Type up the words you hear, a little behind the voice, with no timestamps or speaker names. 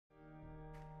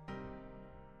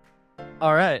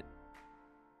All right.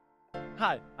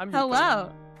 Hi, I'm your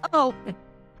Hello. Oh,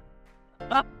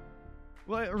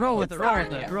 Well, roll with it, roll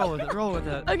with it, roll with it, roll with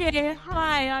it. okay.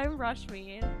 Hi, I'm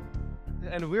Rushmead.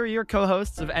 And we're your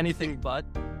co-hosts of Anything But,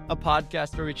 a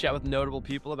podcast where we chat with notable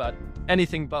people about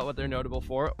anything but what they're notable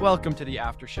for. Welcome to the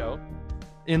Aftershow.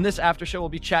 In this Aftershow, we'll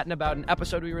be chatting about an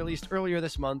episode we released earlier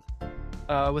this month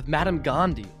with Madam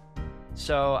Gandhi.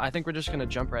 So I think we're just going to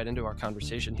jump right into our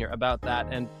conversation here about that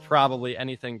and probably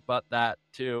anything but that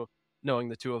too, knowing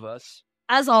the two of us.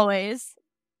 As always.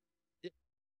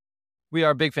 We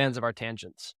are big fans of our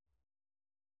tangents.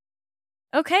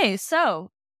 Okay,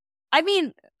 so, I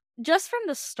mean, just from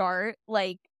the start,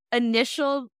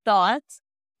 initial thoughts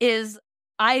is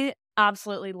I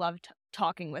absolutely loved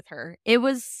talking with her. It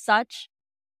was such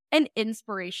an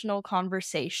inspirational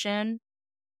conversation,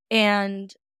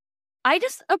 and I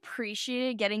just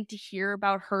appreciated getting to hear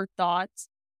about her thoughts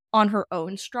on her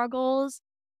own struggles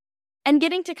and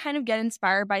getting to kind of get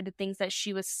inspired by the things that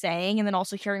she was saying, and then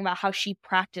also hearing about how she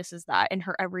practices that in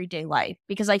her everyday life.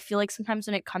 Because I feel like sometimes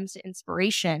when it comes to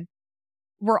inspiration,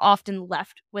 we're often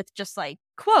left with just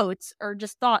quotes or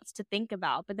just thoughts to think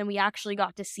about, but then we actually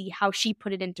got to see how she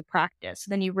put it into practice. So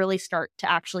then you really start to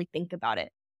actually think about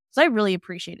it. So I really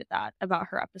appreciated that about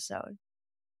her episode.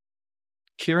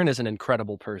 Kieran is an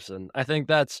incredible person. I think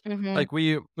that's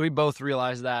we both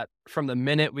realized that from the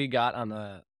minute we got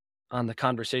into the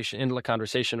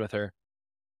conversation with her.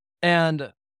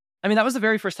 And I mean, that was the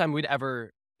very first time we'd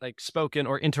ever spoken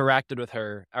or interacted with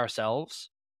her ourselves.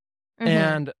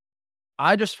 And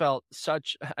I just felt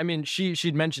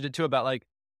she'd mentioned it too about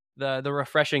the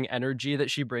refreshing energy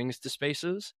that she brings to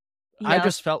spaces. Yeah. I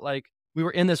just felt like we were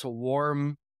in this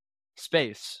warm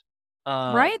space.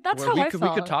 Right? That's how I felt. We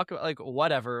could talk about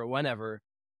whatever, whenever.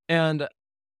 And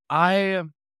I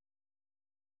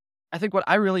think what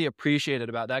I really appreciated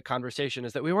about that conversation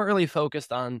is that we weren't really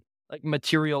focused on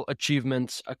material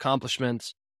achievements,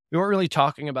 accomplishments. We weren't really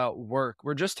talking about work.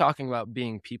 We're just talking about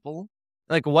being people.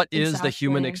 What is the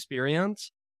human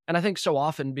experience? And I think so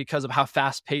often, because of how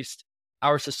fast-paced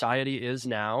our society is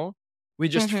now, we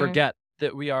just forget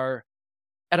that we are,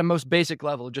 at a most basic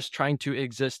level, just trying to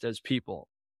exist as people.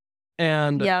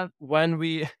 And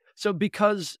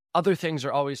because other things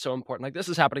are always so important, this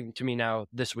is happening to me now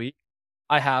this week.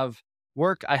 I have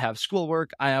work, I have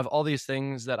schoolwork, I have all these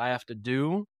things that I have to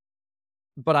do,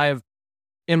 but I have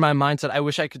in my mindset, I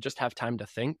wish I could just have time to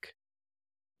think.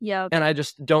 Yeah. And I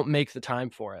just don't make the time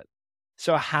for it.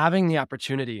 So having the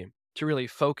opportunity to really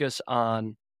focus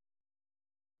on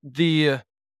the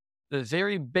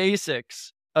very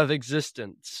basics of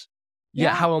existence,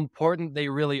 yet how important they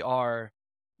really are,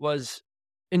 was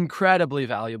incredibly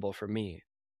valuable for me,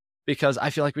 because I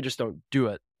feel like we just don't do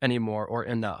it anymore or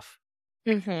enough.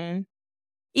 Even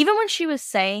when she was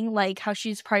saying how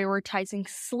she's prioritizing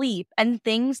sleep and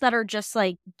things that are just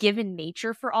given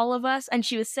nature for all of us, and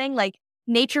she was saying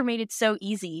nature made it so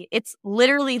easy. It's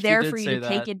literally there for you to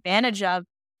take advantage of,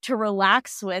 to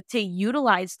relax with, to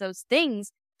utilize those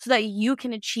things so that you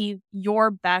can achieve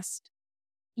your best,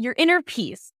 your inner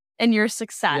peace and your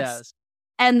success. Yes.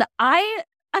 And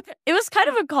it was kind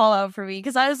of a call out for me,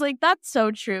 because I was like, that's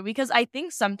so true. Because I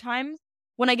think sometimes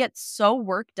when I get so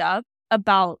worked up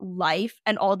about life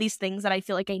and all these things that I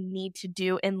feel like I need to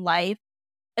do in life,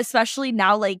 especially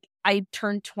now, I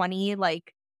turned 20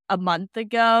 a month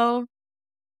ago,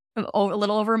 a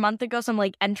little over a month ago. So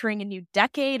I'm entering a new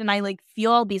decade, and I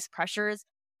feel all these pressures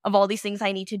of all these things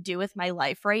I need to do with my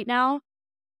life right now.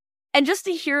 And just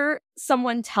to hear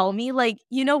someone tell me,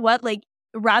 you know what,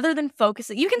 rather than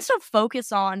focusing, you can still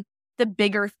focus on the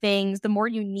bigger things, the more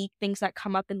unique things that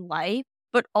come up in life,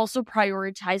 but also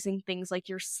prioritizing things like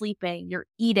your sleeping, your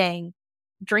eating,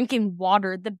 drinking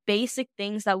water, the basic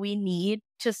things that we need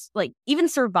to even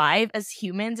survive as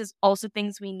humans, is also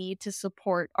things we need to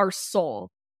support our soul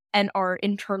and our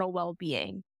internal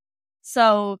well-being.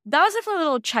 So that was definitely a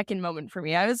little check-in moment for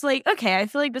me. I was like, okay, I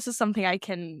feel like this is something I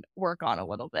can work on a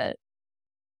little bit.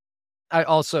 I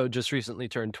also just recently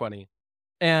turned 20,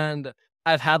 and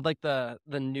I've had the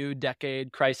new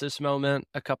decade crisis moment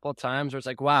a couple of times where it's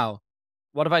wow,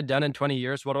 what have I done in 20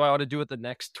 years? What do I want to do with the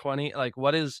next 20?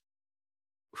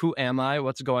 Who am I?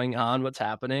 What's going on? What's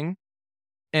happening?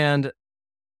 And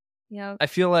I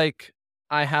feel like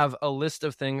I have a list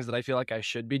of things that I feel like I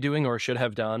should be doing or should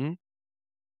have done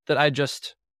that I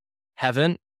just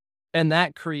haven't. And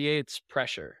that creates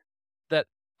pressure that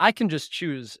I can just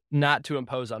choose not to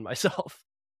impose on myself.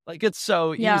 It's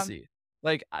so easy.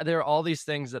 There are all these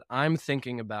things that I'm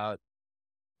thinking about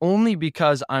only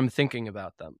because I'm thinking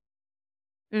about them.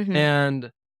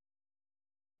 And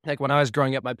when I was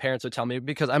growing up, my parents would tell me,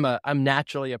 because I'm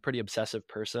naturally a pretty obsessive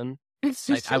person,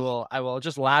 Like I will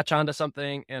just latch onto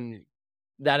something, and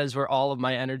that is where all of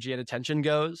my energy and attention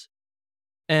goes.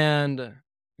 And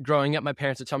growing up, my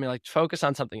parents would tell me, like, focus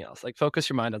on something else, like focus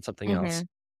your mind on something else.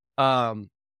 Mhm.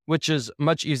 Which is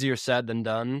much easier said than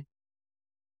done.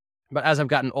 But as I've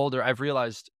gotten older, I've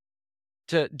realized,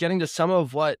 to getting to some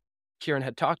of what Kieran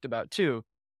had talked about too,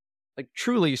 like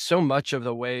truly so many of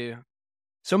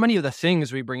the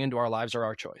things we bring into our lives are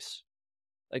our choice.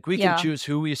 Like we can Yeah. choose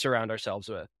who we surround ourselves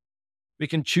with. We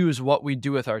can choose what we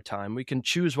do with our time. We can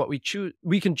choose what we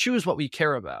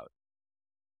care about.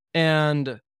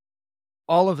 And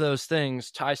all of those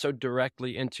things tie so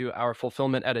directly into our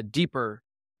fulfillment at a deeper,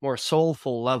 more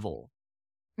soulful level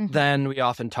Mhm. than we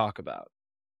often talk about.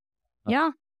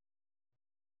 Yeah.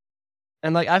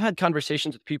 And like I've had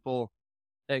conversations with people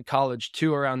at college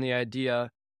too around the idea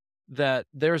that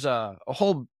there's a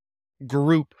whole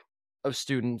group of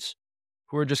students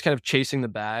who are just kind of chasing the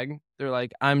bag. They're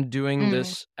like, I'm doing Mm.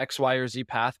 this X, Y, or Z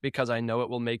path because I know it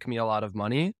will make me a lot of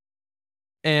money. Mhm.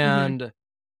 And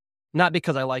not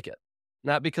because I like it,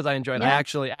 not because I enjoy it. I Yeah.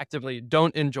 actually actively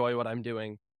don't enjoy what I'm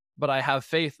doing, but I have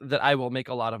faith that I will make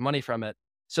a lot of money from it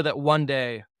so that one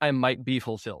day I might be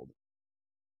fulfilled.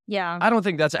 Yeah. I don't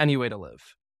think that's any way to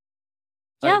live.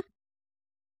 Yeah. Like,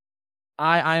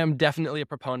 I am definitely a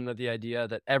proponent of the idea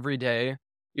that every day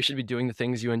you should be doing the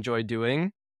things you enjoy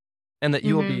doing and that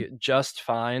you will Mhm. be just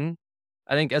fine.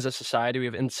 I think as a society, we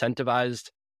have incentivized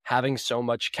having so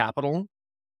much capital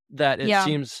that it Yeah.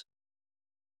 seems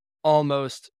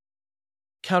almost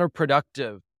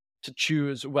counterproductive to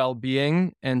choose well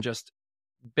being and just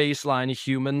baseline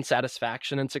human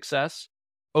satisfaction and success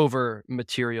over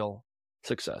material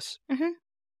success. Mhm.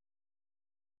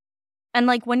 And,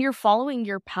 like, when you're following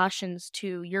your passions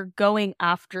too, you're going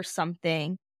after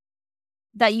something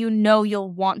that you know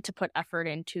you'll want to put effort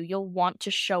into. You'll want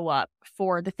to show up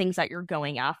for the things that you're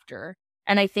going after.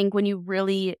 And I think when you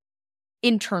really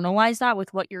internalize that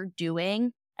with what you're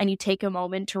doing and you take a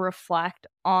moment to reflect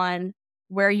on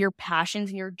where your passions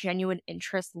and your genuine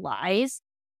interest lies,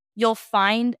 you'll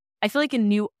find, I feel like, a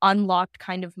new unlocked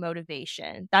kind of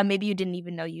motivation that maybe you didn't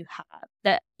even know you have,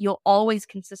 that you'll always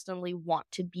consistently want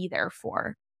to be there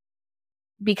for,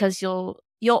 because you'll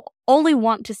only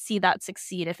want to see that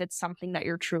succeed if it's something that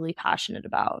you're truly passionate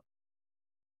about.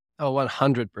 Oh,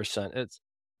 100%. It's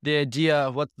the idea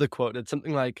of what's the quote? It's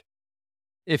something like,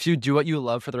 if you do what you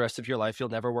love for the rest of your life, you'll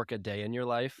never work a day in your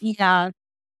life. Yeah.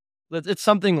 It's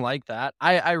something like that.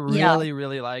 I Yeah. really,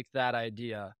 really like that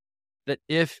idea that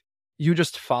if you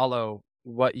just follow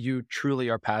what you truly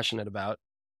are passionate about,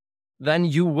 then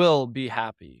you will be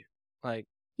happy. Like,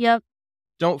 Yep.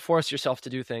 don't force yourself to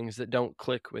do things that don't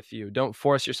click with you. Don't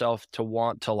force yourself to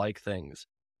want to like things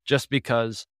just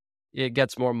because it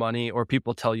gets more money or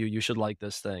people tell you you should like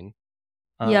this thing.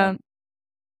 Yeah. Um,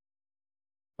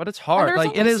 but it's And hard. there's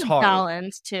Like, it always is a hard.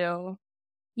 balance too.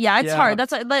 Yeah, it's hard. Yeah,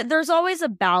 That's like, there's always a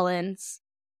balance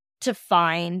to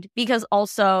find, because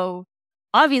also,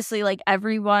 obviously, like,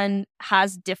 everyone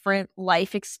has different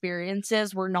life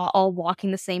experiences. We're not all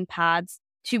walking the same paths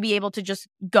to be able to just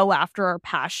go after our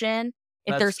passion.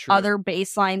 If that's there's true. other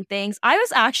baseline things, I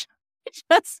was actually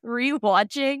just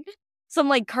rewatching some,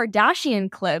 like,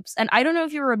 Kardashian clips, and I don't know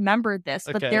if you remember this,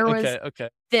 but Okay, there was okay, okay.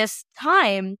 this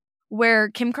time where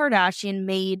Kim Kardashian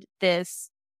made this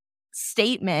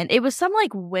statement. It was some,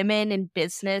 like, women in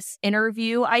business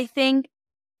interview, I think,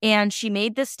 and she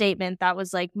made this statement that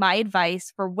was like, "My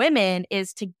advice for women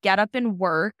is to get up and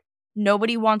work.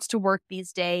 Nobody wants to work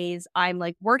these days. I'm,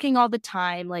 like, working all the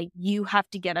time. Like, you have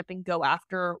to get up and go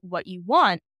after what you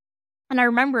want." And I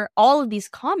remember all of these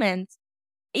comments,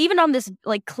 even on this,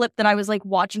 like, clip that I was, like,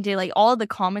 watching today, like, all of the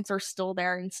comments are still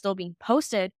there and still being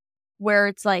posted, where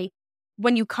it's like,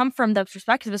 when you come from the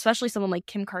perspective, especially someone like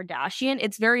Kim Kardashian,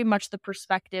 it's very much the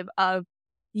perspective of,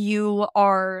 you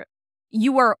are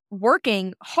you are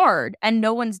working hard and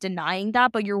no one's denying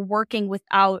that, but you're working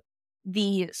without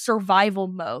the survival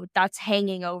mode that's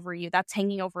hanging over you, that's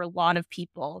hanging over a lot of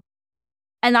people.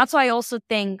 And that's why I also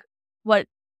think what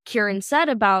Kieran said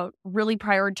about really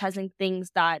prioritizing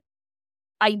things that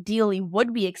ideally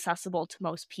would be accessible to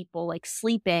most people, like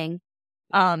sleeping,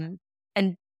 um,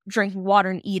 and drinking water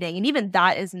and eating. And even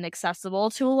that isn't accessible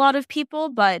to a lot of people,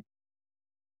 but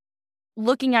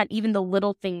looking at even the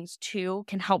little things too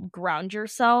can help ground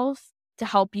yourself, to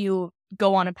help you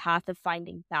go on a path of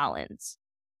finding balance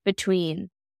between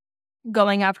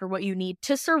going after what you need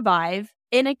to survive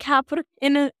in a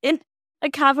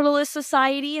capitalist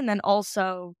society, and then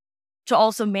also to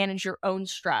also manage your own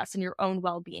stress and your own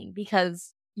well-being,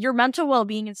 because your mental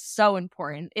well-being is so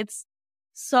important. It's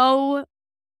so,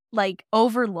 like,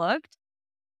 overlooked,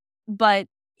 but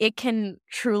it can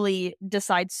truly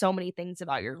decide so many things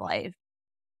about your life.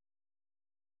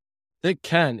 It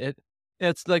can.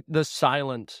 It's like the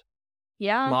silent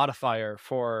Yeah. modifier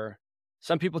for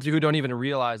some people too who don't even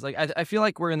realize. Like I feel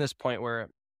like we're in this point where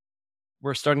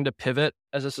we're starting to pivot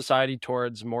as a society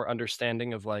towards more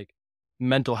understanding of like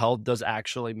mental health does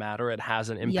actually matter. It has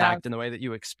an Yeah. impact in the way that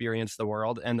you experience the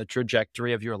world and the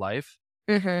trajectory of your life.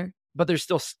 Mhm. But there's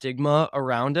still stigma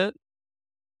around it.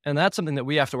 And that's something that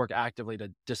we have to work actively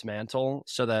to dismantle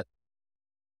so that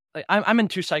like, I'm in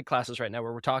 2 psych classes right now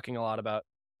where we're talking a lot about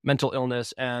mental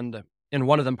illness. And in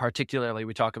one of them particularly,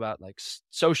 we talk about like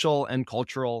social and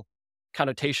cultural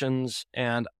connotations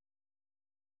and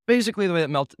basically the way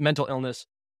that mental illness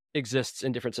exists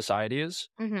in different societies.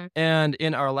 Mhm. And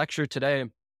in our lecture today,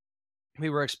 we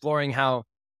were exploring how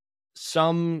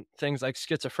some things like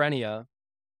schizophrenia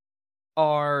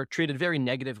are treated very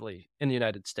negatively in the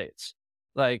United States.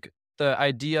 Like the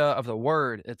idea of the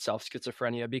word itself,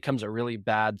 schizophrenia, becomes a really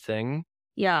bad thing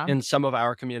Yeah. in some of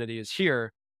our communities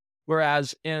here.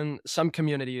 Whereas in some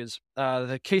communities,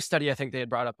 the case study I think they had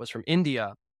brought up was from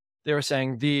India. They were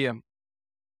saying the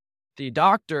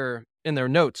doctor in their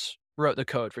notes wrote the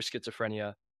code for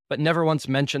schizophrenia, but never once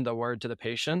mentioned the word to the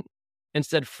patient,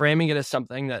 instead framing it as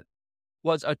something that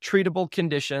was a treatable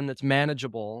condition that's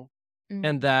manageable Mm.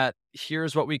 and that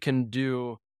here's what we can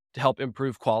do to help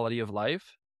improve quality of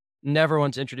life. Never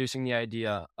once introducing the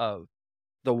idea of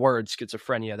the word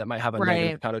schizophrenia that might have a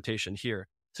negative Right. connotation here.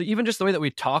 So even just the way that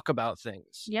we talk about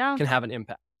things Yeah. can have an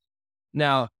impact.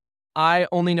 Now, I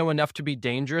only know enough to be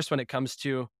dangerous when it comes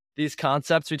to these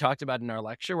concepts we talked about in our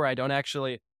lecture, where I don't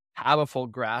actually have a full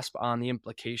grasp on the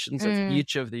implications of Mm.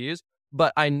 each of these.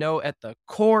 But I know at the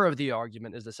core of the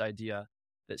argument is this idea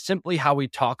that simply how we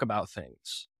talk about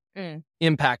things Mm.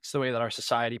 impacts the way that our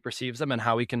society perceives them and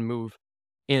how we can move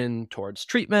in towards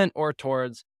treatment or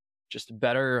towards just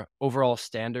better overall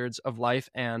standards of life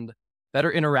and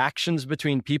better interactions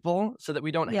between people so that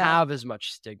we don't Yeah. have as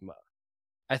much stigma.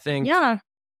 I think, Yeah.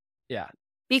 yeah,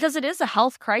 Because it is a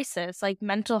health crisis. Like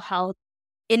mental health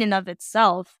in and of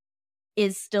itself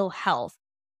is still health.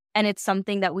 And it's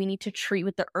something that we need to treat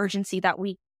with the urgency that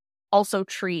we also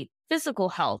treat physical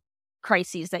health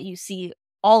crises that you see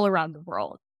all around the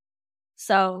world.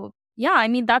 So, yeah, I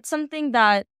mean, that's something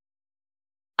that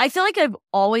I feel like I've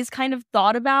always kind of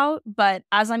thought about, but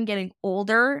as I'm getting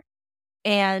older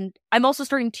and I'm also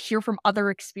starting to hear from other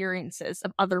experiences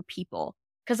of other people,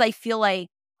 because I feel like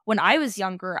when I was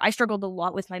younger, I struggled a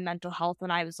lot with my mental health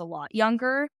when I was a lot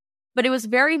younger, but it was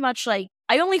very much like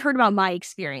I only heard about my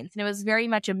experience and it was very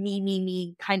much a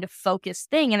me kind of focused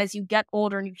thing. And as you get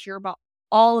older and you hear about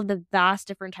all of the vast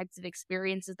different types of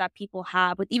experiences that people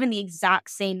have with even the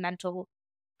exact same mental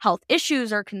health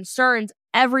issues or concerns,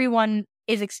 everyone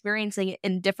is experiencing it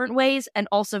in different ways and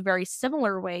also very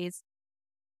similar ways.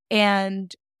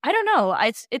 And I don't know,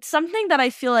 it's something that I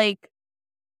feel like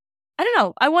I don't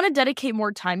know, I wanna dedicate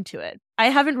more time to it. I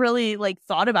haven't really, like,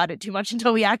 thought about it too much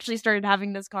until we actually started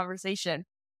having this conversation,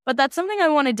 but that's something I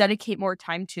wanna dedicate more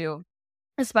time to,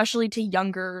 especially to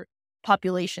younger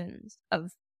populations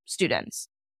of students.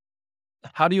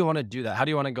 how do you want to do that? How do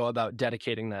you want to go about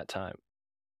dedicating that time?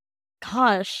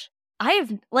 Gosh,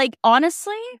 I've like,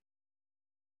 honestly,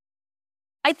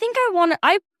 I think I wanna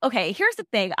I okay, here's the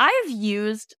thing, I've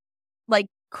used, like,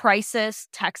 crisis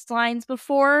text lines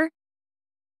before.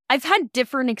 I've had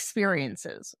different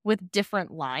experiences with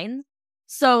different lines.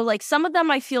 So, like, some of them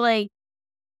I feel like,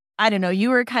 I don't know, you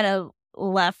were kind of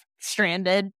left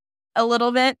stranded a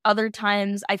little bit. Other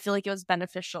times I feel like it was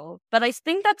beneficial. But I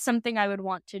think that's something I would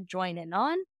want to join in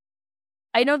on.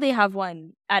 I know they have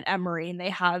one at Emory and they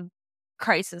have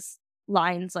crisis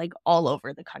lines like all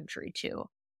over the country too.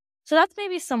 So that's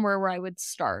maybe somewhere where I would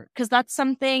start because that's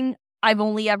something I've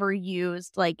only ever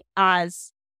used like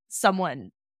as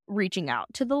someone reaching out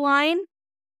to the line.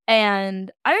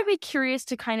 And I would be curious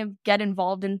to kind of get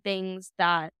involved in things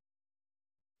that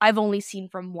I've only seen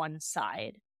from one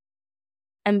side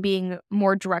and being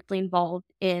more directly involved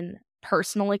in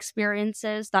personal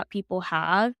experiences that people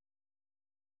have.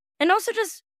 And also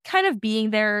just kind of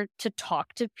being there to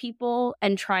talk to people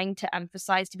and trying to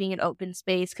emphasize to being an open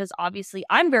space because obviously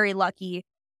I'm very lucky.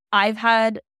 I've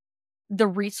had the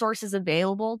resources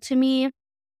available to me,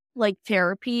 like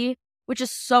therapy, which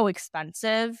is so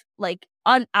expensive, like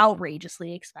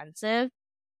outrageously expensive.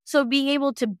 So being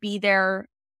able to be there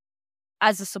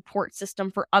as a support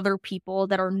system for other people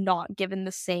that are not given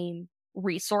the same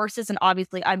resources, and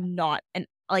obviously I'm not a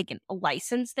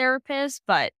licensed therapist,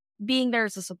 but being there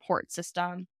as a support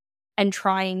system and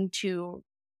trying to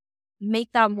make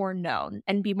that more known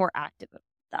and be more active with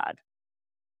that.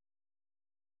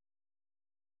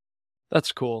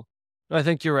 That's cool. I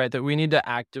think you're right that we need to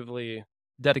actively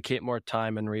dedicate more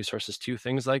time and resources to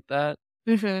things like that,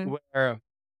 Mhm. where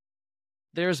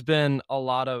there's been a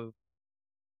lot of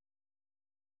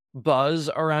buzz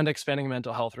around expanding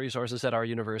mental health resources at our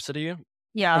university, and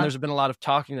Yeah. there's been a lot of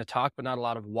talking the talk, but not a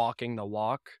lot of walking the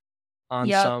walk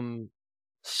on Yep. some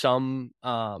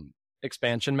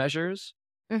expansion measures.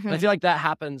 And I Mhm. feel like that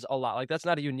happens a lot. Like, that's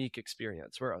not a unique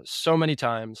experience where so many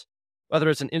times, whether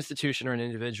it's an institution or an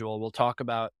individual, will talk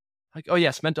about, like, "Oh,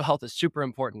 yes, mental health is super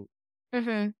important.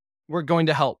 Mhm. We're going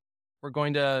to help. We're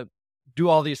going to do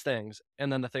all these things."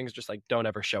 And then the things just, like, don't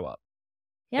ever show up.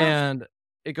 Yeah. And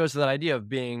it goes to that idea of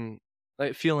being,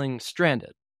 like, feeling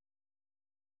stranded.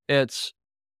 It's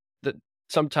that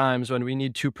sometimes when we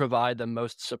need to provide the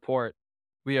most support,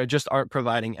 we are just aren't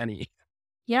providing any.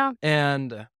 Yeah.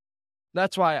 And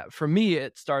that's why for me,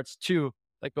 it starts to,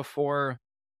 like, before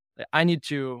I need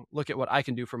to look at what I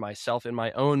can do for myself in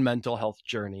my own mental health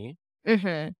journey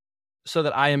Mhm. so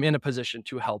that I am in a position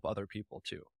to help other people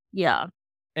too. Yeah.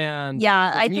 And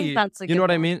Yeah, with I think me, that's a you know good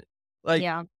what I one. mean? Like,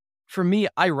 Yeah. for me,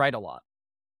 I write a lot.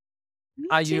 Me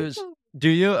I too. use Do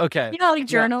you? Okay. You know, like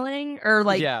No, journaling or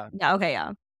like yeah. yeah, okay,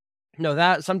 yeah. No,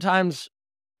 that sometimes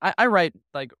I write,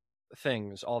 like,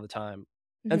 things all the time,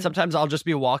 and Mhm. sometimes I'll just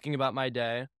be walking about my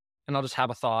day, and I'll just have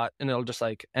a thought, and it'll just,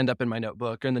 like, end up in my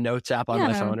notebook or in the notes app on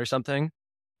my Yeah. phone or something.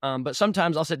 But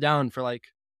sometimes I'll sit down for, like,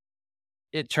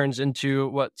 it turns into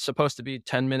what's supposed to be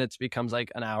 10 minutes becomes,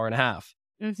 like, an hour and a half,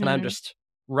 and I'm Mhm. just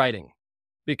writing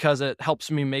because it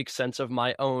helps me make sense of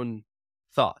my own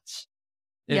thoughts.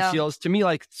 It Yeah. feels to me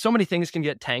like so many things can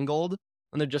get tangled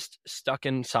when they're just stuck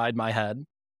inside my head,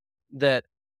 that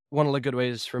one of the good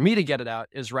ways for me to get it out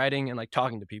is writing and, like,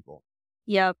 talking to people.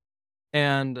 Yep.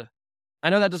 And I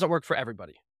know that doesn't work for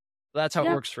everybody. That's how it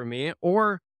Yep. works for me.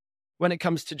 Or when it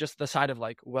comes to just the side of,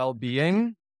 like,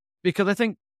 well-being, because I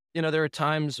think, there are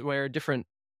times where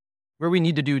we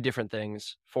need to do different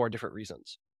things for different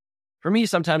reasons. For me,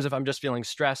 sometimes if I'm just feeling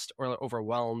stressed or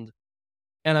overwhelmed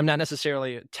and I'm not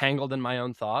necessarily tangled in my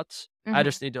own thoughts, I Mhm.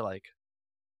 just need to, like,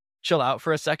 chill out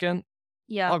for a second.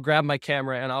 Yep. I'll grab my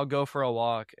camera and I'll go for a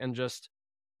walk and just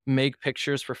make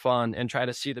pictures for fun and try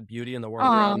to see the beauty in the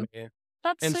world Aw, around me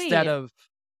that's instead sweet. of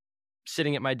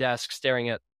sitting at my desk staring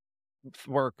at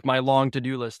work, my long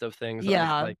to-do list of things that I,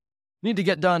 Yeah. like, need to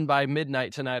get done by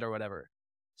midnight tonight or whatever.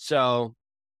 So,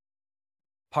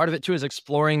 part of it too is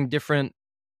exploring different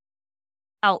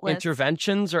Outlets.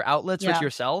 interventions or outlets with Yeah.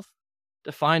 yourself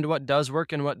to find what does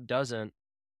work and what doesn't,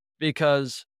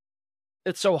 because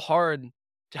it's so hard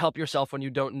to help yourself when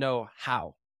you don't know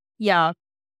how. Yeah.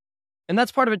 And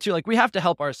that's part of it too. Like, we have to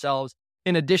help ourselves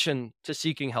in addition to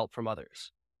seeking help from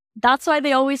others. That's why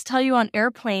they always tell you on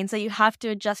airplanes that you have to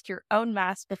adjust your own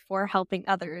mask before helping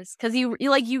others, because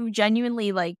you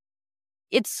genuinely, like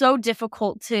it's so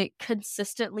difficult to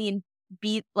consistently and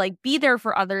be there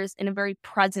for others in a very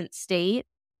present state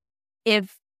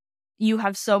if you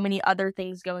have so many other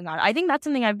things going on. I think that's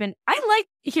something I like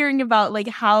hearing about, like,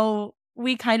 how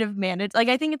we kind of manage like,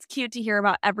 I think it's cute to hear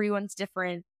about everyone's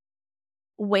different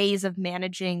ways of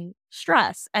managing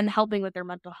stress and helping with their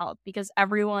mental health because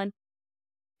everyone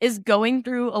is going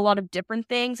through a lot of different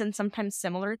things and sometimes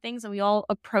similar things, and we all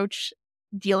approach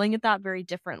dealing with that very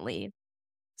differently.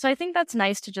 So I think that's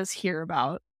nice to just hear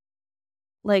about,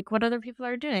 like, what other people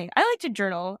are doing. I like to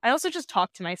journal. I also just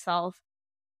talk to myself.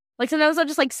 Like, sometimes I'll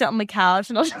just, like, sit on the couch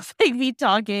and I'll just, like, be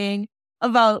talking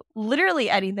about literally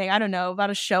anything. I don't know,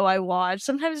 about a show I watch.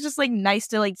 Sometimes it's just, like, nice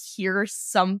to, like, hear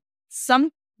some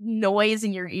noise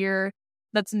in your ear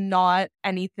that's not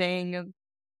anything,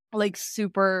 like,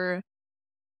 super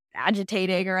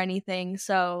agitating or anything.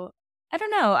 So, I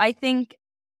don't know. I think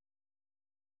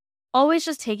always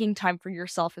just taking time for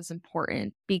yourself is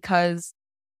important because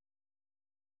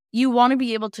you wanna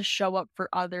be able to show up for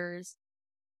others,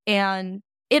 and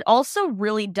it also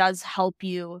really does help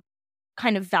you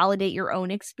kind of validate your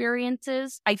own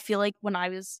experiences. I feel like when I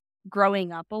was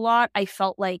growing up a lot, I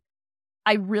felt like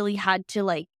I really had to,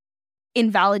 like,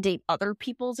 invalidate other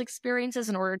people's experiences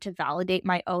in order to validate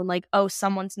my own, like, "Oh,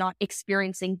 someone's not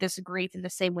experiencing this grief in the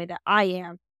same way that I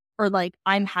am," or, like,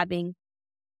 "I'm having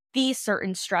these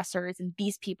certain stressors and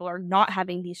these people are not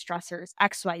having these stressors,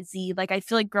 XYZ." Like, I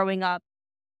feel like growing up,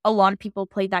 a lot of people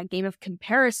play that game of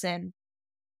comparison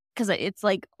because it's,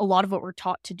 like, a lot of what we're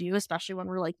taught to do, especially when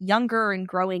we're, like, younger and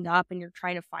growing up and you're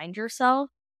trying to find yourself,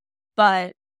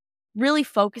 but really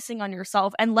focusing on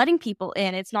yourself and letting people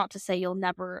in. It's not to say you'll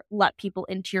never let people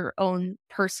into your own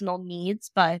personal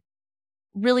needs, but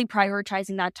really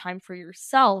prioritizing that time for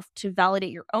yourself to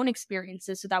validate your own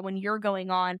experiences so that when you're going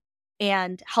on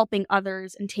and helping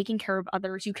others and taking care of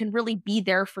others, you can really be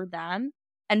there for them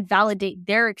and validate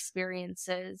their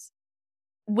experiences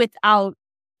without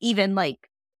even like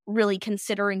really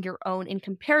considering your own in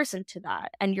comparison to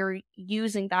that. And you're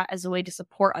using that as a way to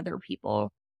support other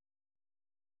people.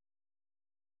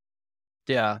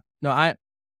 Yeah. No, I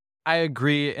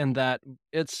agree in that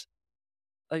it's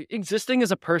like existing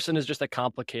as a person is just a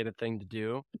complicated thing to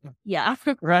do, Yeah.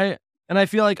 right? And I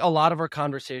feel like a lot of our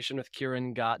conversation with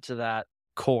Kieran got to that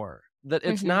core that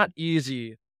it's hmm not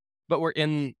easy, but we're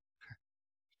in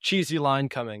cheesy line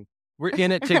coming. We're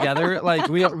in it together. Like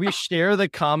we share the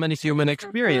common human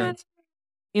experience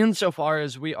insofar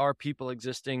as we are people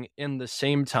existing in the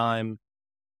same time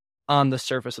on the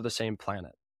surface of the same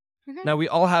planet. hmm Now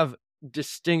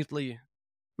distinctly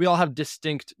we all have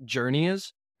distinct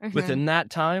journeys hmm within that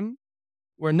time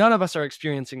where none of us are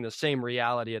experiencing the same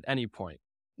reality at any point.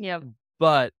 Yeah.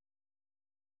 But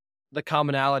the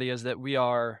commonality is that we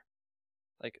are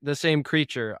like the same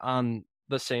creature on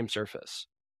the same surface.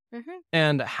 hmm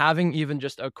And having even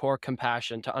just a core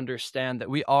compassion to understand that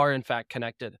we are in fact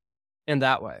connected in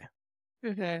that way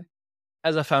hmm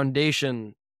as a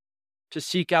foundation to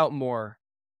seek out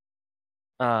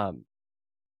um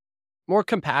more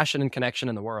compassion and connection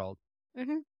in the world,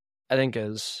 hmm I think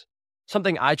is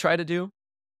something I try to do.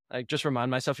 Like just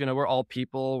remind myself, we're all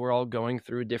people, we're all going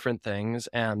through different things.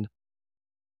 And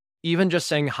even just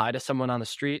saying hi to someone on the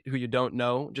street who you don't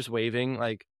know, just waving,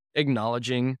 like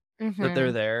acknowledging that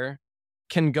they're hmm there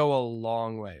can go a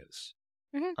long ways.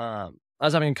 hmm I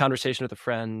was having a conversation with a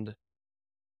friend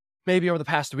maybe over the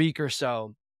past week or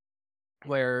so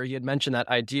where he had mentioned that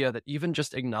idea that even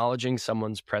just acknowledging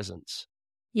someone's presence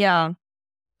Yeah.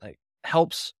 like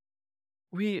helps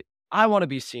we I want to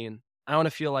be seen. I want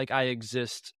to feel like I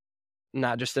exist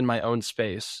not just in my own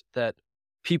space, that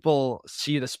people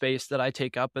see the space that I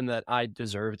take up and that I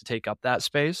deserve to take up that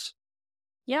space.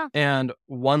 Yeah. And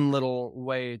one little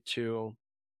way to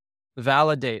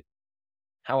validate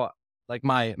how like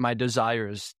my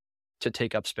desires to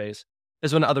take up space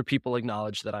is when other people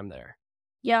acknowledge that I'm there.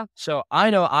 Yeah. So I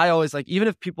know I always like even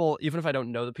if I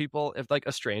don't know the people, if like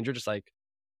a stranger just like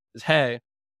is hey,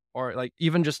 or like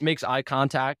even just makes eye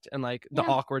contact and like the Yeah.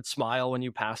 awkward smile when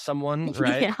you pass someone,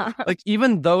 right? Yeah. Like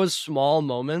even those small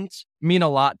moments mean a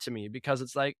lot to me because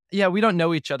it's like, yeah, we don't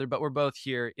know each other, but we're both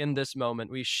here in this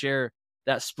moment. We share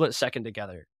that split second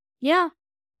together Yeah.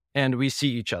 and we see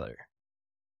each other.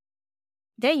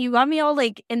 Dang, you got me all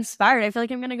like inspired. I feel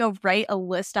like I'm gonna go write a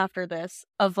list after this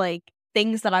of like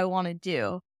things that I want to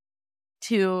do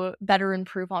to better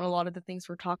improve on a lot of the things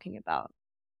we're talking about.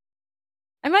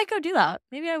 I might go do that.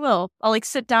 Maybe I will. I'll like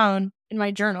sit down in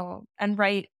my journal and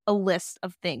write a list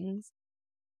of things.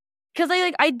 Cause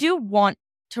I do want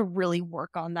to really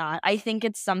work on that. I think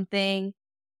it's something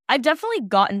I've definitely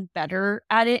gotten better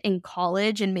at it in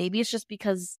college, and maybe it's just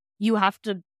because you have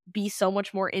to be so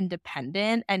much more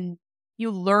independent and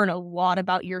you learn a lot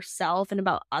about yourself and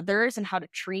about others and how to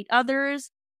treat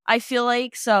others. I feel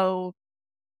like so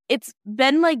it's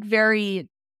been like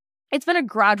it's been a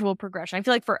gradual progression. I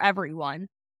feel like for everyone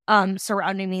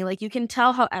surrounding me, like you can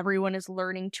tell how everyone is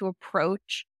learning to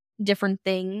approach different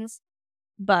things,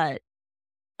 but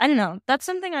I don't know. That's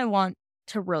something I want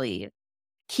to really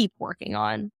keep working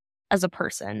on as a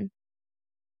person.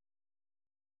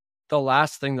 The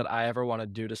last thing that I ever want to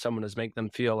do to someone is make them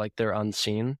feel like they're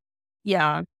unseen.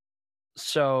 Yeah.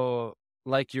 So,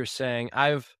 like you're saying,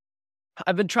 I've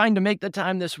been trying to make the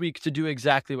time this week to do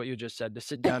exactly what you just said, to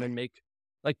sit down and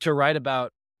to write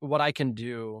about what I can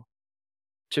do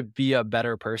to be a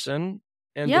better person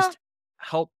and Yeah. just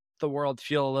help the world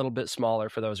feel a little bit smaller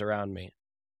for those around me.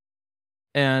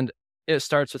 And it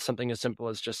starts with something as simple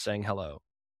as just saying hello.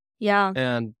 Yeah.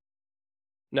 And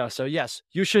no, so yes,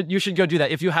 you should go do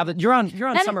that. If you have it, you're on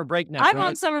And summer break now, I'm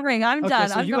on right? summer break. I'm Okay,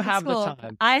 done. so I'm you done with have the school.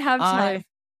 time. I have time. I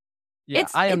yeah,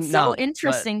 I It's am so not,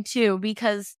 but interesting too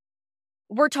because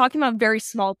we're talking about very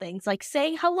small things like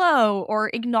saying hello or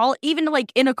acknowledge even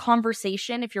like in a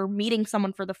conversation if you're meeting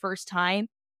someone for the first time.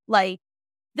 Like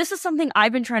this is something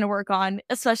I've been trying to work on,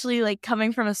 especially like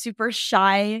coming from a super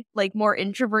shy, like more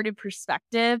introverted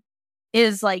perspective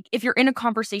is like if you're in a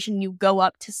conversation you go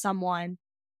up to someone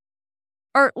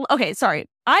or okay, sorry.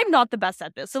 I'm not the best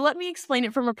at this. So let me explain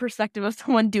it from a perspective of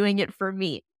someone doing it for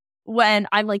me. When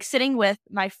I'm like sitting with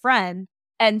my friend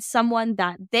and someone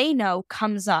that they know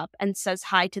comes up and says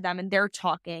hi to them and they're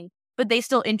talking, but they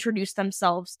still introduce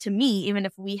themselves to me even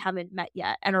if we haven't met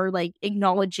yet and are like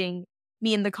acknowledging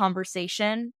me in the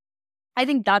conversation. I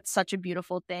think that's such a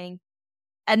beautiful thing.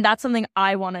 And that's something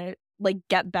I want to like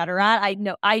get better at.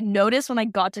 I noticed when I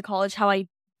got to college how I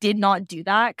did not do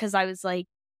that because I was like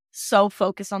so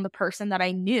focused on the person that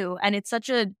I knew. And it's such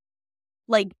a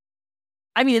like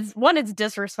I mean, it's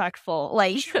disrespectful,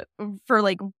 like for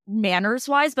like manners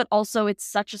wise, but also it's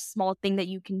such a small thing that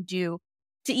you can do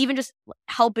to even just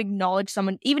help acknowledge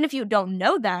someone, even if you don't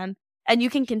know them, and you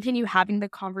can continue having the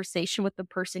conversation with the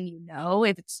person you know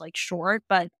if it's like short,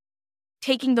 but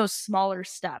taking those smaller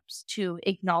steps to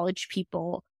acknowledge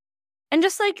people and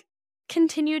just like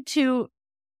continue to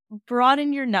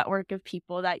broaden your network of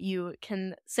people that you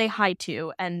can say hi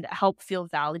to and help feel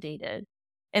validated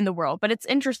in the world. But it's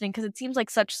interesting because it seems like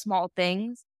such small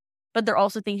things, but they're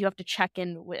also things you have to check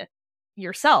in with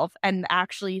yourself and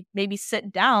actually maybe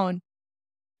sit down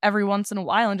every once in a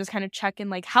while and just kind of check in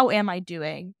like, how am I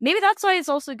doing? Maybe that's why it's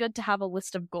also good to have a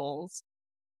list of goals.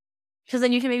 Because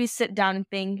then you can maybe sit down and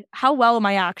think, how well am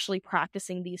I actually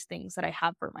practicing these things that I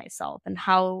have for myself? And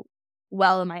how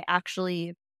well am I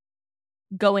actually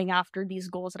going after these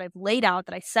goals that I've laid out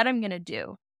that I said I'm going to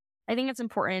do? I think it's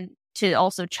important to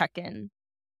also check in.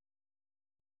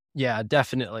 Yeah,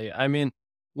 definitely. I mean,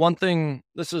 one thing,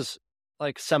 this is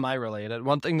like semi related.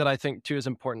 One thing that I think too is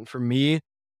important for me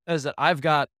is that I've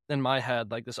got in my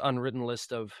head like this unwritten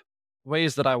list of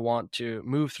ways that I want to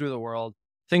move through the world,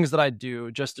 things that I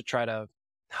do just to try to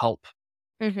help,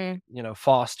 Hmm.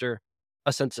 foster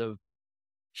a sense of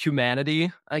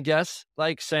humanity, I guess,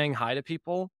 like saying hi to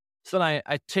people. So then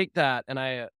I take that and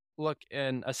I look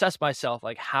and assess myself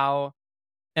like, how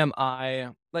am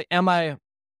I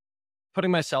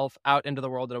putting myself out into the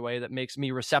world in a way that makes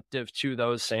me receptive to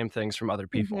those same things from other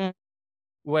people? Hmm.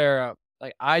 Where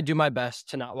like I do my best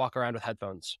to not walk around with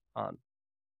headphones on,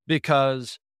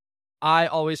 because I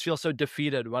always feel so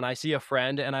defeated when I see a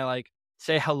friend and I like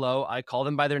say hello, I call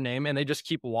them by their name and they just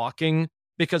keep walking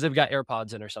because they've got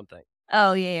AirPods in or something,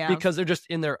 Oh, yeah, yeah. because they're just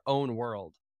in their own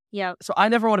world. Yep. So I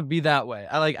never want to be that way.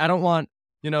 I don't want,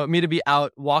 me to be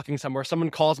out walking somewhere. Someone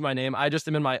calls my name. I just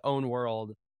am in my own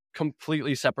world,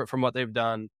 completely separate from what they've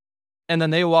done. And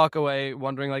then they walk away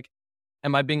wondering like,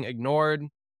 am I being ignored?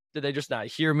 Did they just not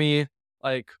hear me?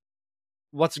 Like,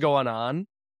 what's going on?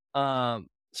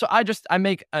 So I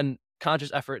make a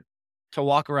conscious effort to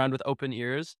walk around with open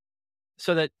ears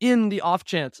so that in the off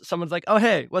chance someone's like, "Oh,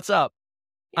 hey, what's up?"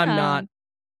 I'm Yeah. not,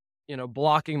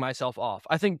 blocking myself off.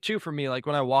 I think too for me, like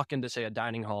when I walk into say a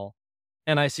dining hall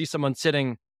and I see someone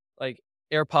sitting like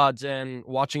AirPods in,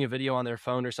 watching a video on their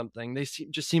phone or something, they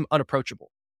just seem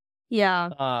unapproachable. Yeah.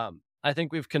 I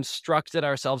think we've constructed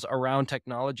ourselves around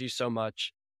technology so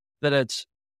much that it's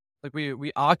like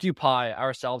we occupy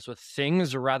ourselves with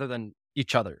things rather than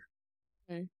each other,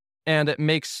 Mm. and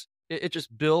it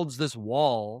just builds this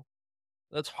wall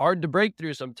that's hard to break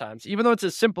through sometimes, even though it's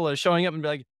as simple as showing up and be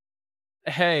like,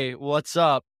 "Hey, what's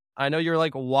up? I know you're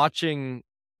like watching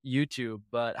YouTube,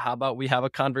 but how about we have a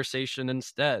conversation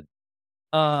instead?"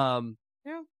 Um,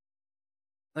 Yeah.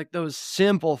 like those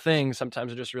simple things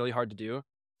sometimes are just really hard to do.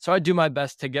 So I do my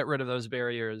best to get rid of those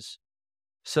barriers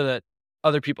so that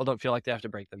other people don't feel like they have to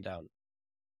break them down.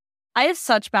 I have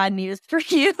such bad news for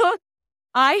you.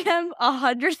 I am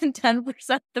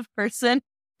 110% the person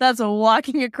that's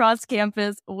walking across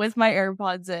campus with my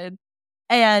AirPods in,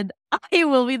 and I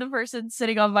will be the person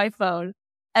sitting on my phone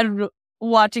and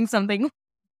watching something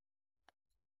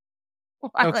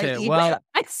while I Okay, eat. well,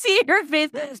 I see your face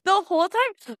the whole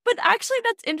time. But actually,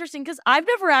 that's interesting because I've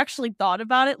never actually thought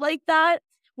about it like that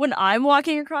when I'm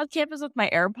walking across campus with my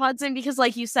AirPods in, because,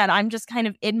 like you said, I'm just kind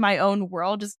of in my own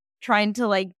world, just trying to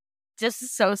like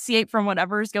disassociate from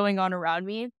whatever's going on around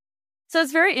me. So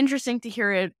it's very interesting to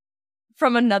hear it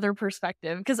from another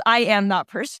perspective because I am that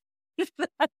person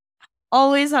that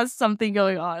always has something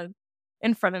going on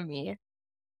in front of me.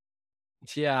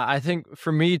 yeah, I think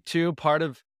for me too, part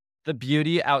of the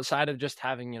beauty outside of just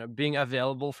having, being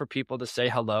available for people to say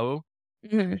hello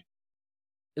Mhm.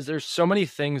 is there's so many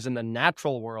things in the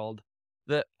natural world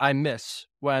that I miss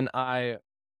when I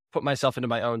put myself into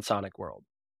my own sonic world.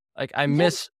 Like I Yeah.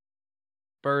 miss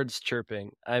birds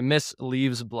chirping. I miss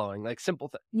leaves blowing, like simple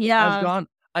things. I've Yeah. gone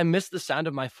I miss the sound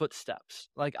of my footsteps.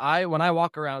 Like when I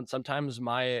walk around, sometimes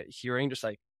my hearing just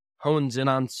like hones in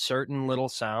on certain little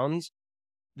sounds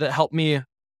that help me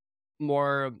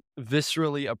more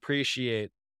viscerally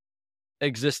appreciate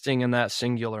existing in that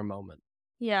singular moment.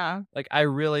 Yeah. Like I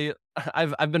really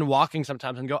I've been walking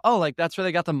sometimes and go, "Oh, like that's where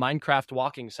they got the Minecraft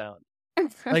walking sound."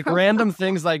 Like random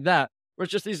things like that, where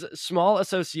it's just these small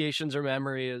associations or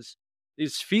memories,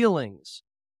 these feelings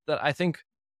that I think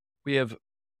we have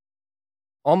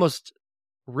almost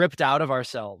ripped out of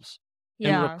ourselves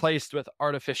and Yeah. replaced with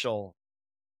artificial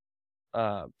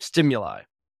stimuli.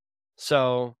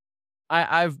 So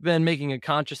I've been making a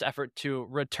conscious effort to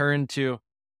return to.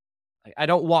 I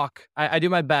don't walk. I do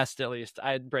my best, at least.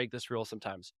 I break this rule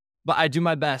sometimes, but I do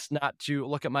my best not to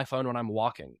look at my phone when I'm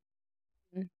walking.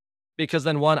 because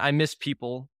then one, I miss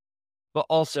people, but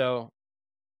also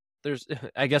there's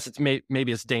I guess it's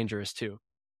maybe it's dangerous too.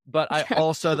 But I Yeah.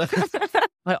 also then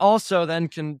I also then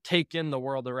can take in the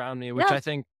world around me, which Yeah. I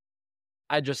think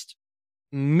I just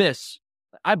miss.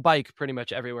 I bike pretty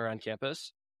much everywhere on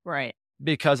campus Right.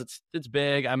 because it's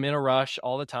big. I'm in a rush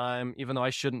all the time, even though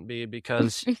I shouldn't be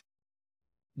because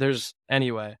there's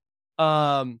anyway.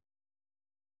 Um,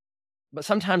 but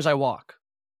sometimes I walk,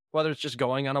 whether it's just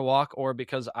going on a walk or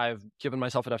because I've given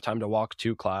myself enough time to walk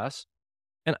to class.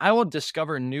 And I will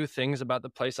discover new things about the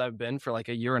place I've been for like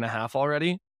a year and a half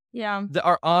already Yeah. that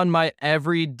are on my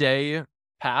everyday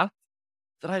path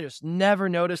that I just never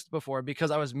noticed before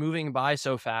because I was moving by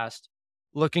so fast,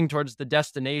 looking towards the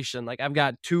destination. Like I've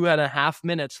got 2.5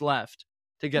 minutes left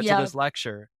to get to Yeah. this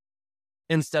lecture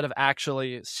instead of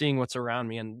actually seeing what's around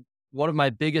me. And one of my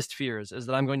biggest fears is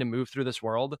that I'm going to move through this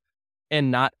world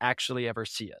and not actually ever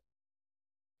see it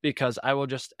because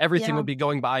everything will Yeah. be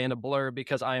going by in a blur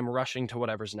because I am rushing to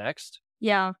whatever's next.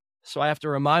 Yeah. So I have to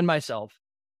remind myself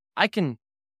I can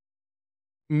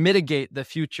mitigate the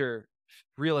future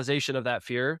realization of that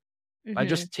fear by Mhm.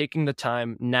 just taking the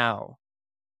time now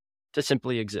to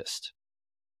simply exist.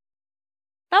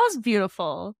 That was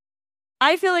beautiful.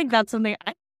 I feel like that's something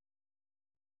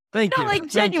Thank you. like,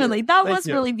 Thank you. genuinely, that Thank was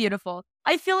you. really beautiful.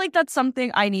 I feel like that's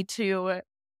something I need to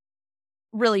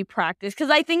really practice because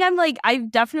I think I'm like,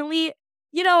 I've definitely,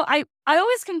 I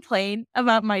always complain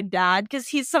about my dad because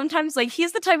he's sometimes like,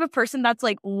 he's the type of person that's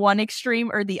like one extreme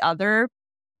or the other.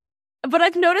 But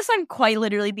I've noticed I'm quite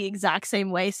literally the exact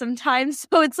same way sometimes.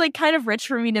 So it's like kind of rich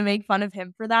for me to make fun of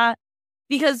him for that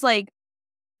because like,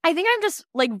 I think I'm just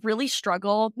like really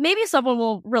struggle. Maybe someone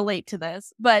will relate to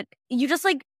this, but you just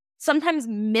like sometimes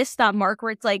miss that mark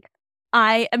where it's like,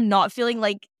 I am not feeling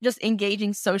like just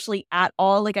engaging socially at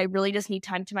all. Like I really just need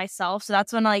time to myself. So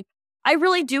that's when like I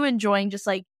really do enjoying just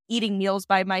like eating meals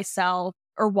by myself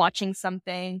or watching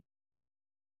something.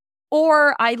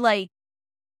 Or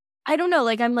I don't know,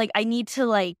 like I'm like, I need to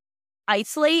like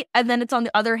isolate. And then it's on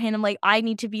the other hand, I'm like, I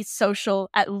need to be social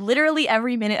at literally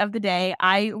every minute of the day.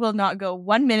 I will not go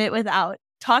 1 minute without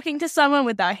talking to someone,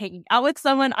 without hanging out with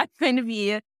someone. I'm going to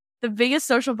be the biggest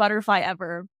social butterfly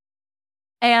ever.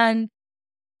 And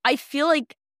I feel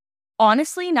like,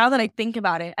 honestly, now that I think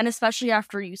about it, and especially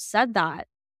after you said that,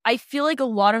 I feel like a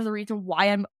lot of the reason why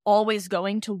I'm always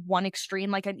going to one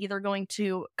extreme, like I'm either going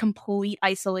to complete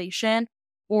isolation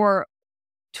or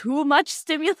too much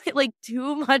stimulate, like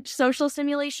too much social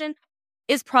stimulation,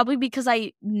 is probably because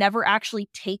I never actually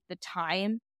take the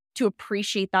time to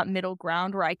appreciate that middle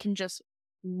ground where I can just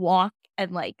walk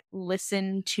and like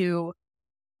listen to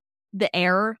the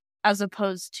air as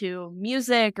opposed to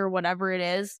music or whatever it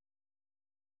is.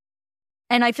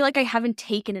 And I feel like I haven't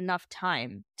taken enough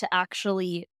time to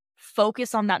actually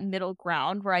focus on that middle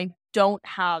ground where I don't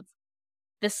have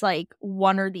this like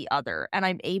one or the other. And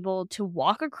I'm able to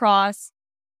walk across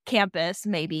campus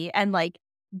maybe and like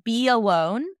be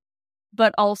alone,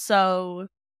 but also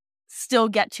still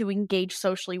get to engage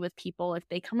socially with people if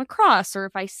they come across or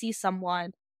if I see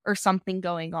someone or something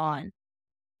going on.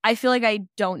 I feel like I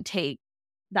don't take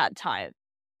that time.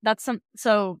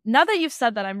 So now that you've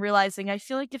said that, I'm realizing I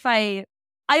feel like if I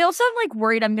also am like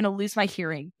worried I'm gonna lose my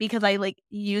hearing because I like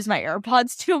use my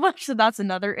AirPods too much, so that's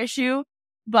another issue.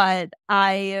 But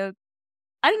I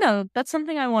don't know. That's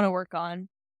something I want to work on.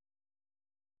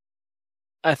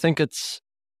 I think it's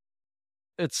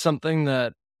something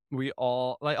that we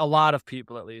all, like a lot of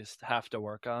people at least, have to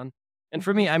work on. And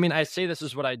for me, Mhm. I mean, I say this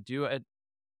is what I do. It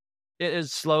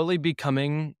is slowly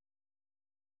becoming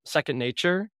second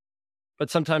nature, but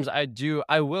sometimes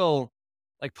I will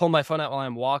like pull my phone out while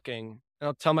I'm walking and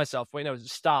I'll tell myself, wait, no,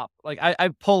 stop. Like I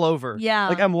pull over,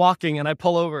 like Yeah. I'm walking and I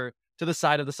pull over to the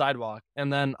side of the sidewalk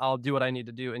and then I'll do what I need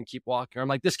to do and keep walking. Or I'm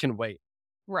like, this can wait.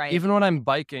 Right. Even when I'm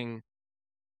biking,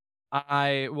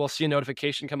 I will see a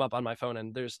notification come up on my phone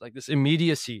and there's like this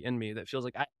immediacy in me that feels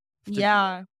like I have to do it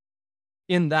Yeah.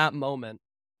 in that moment.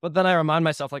 But then I remind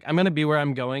myself, like, I'm going to be where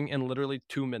I'm going in literally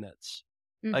 2 minutes.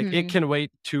 Like, it Mhm. can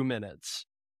wait 2 minutes.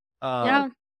 Um, Yeah.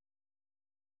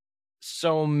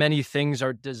 so many things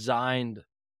are designed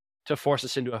to force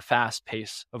us into a fast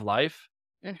pace of life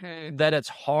Mhm. that it's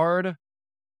hard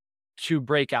to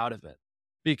break out of it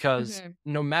because Mhm.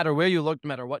 no matter where you look, no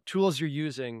matter what tools you're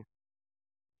using,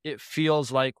 it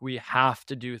feels like we have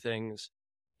to do things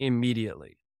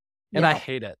immediately. And I Yeah.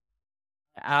 hate it.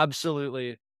 I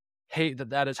absolutely hate that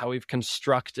that is how we've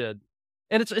constructed,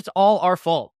 and it's all our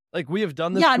fault. Like, we have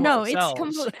done this Yeah, to no, it's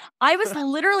ourselves. I was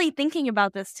literally thinking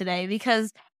about this today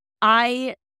because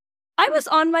I I was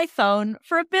on my phone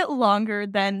for a bit longer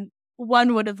than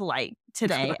one would have liked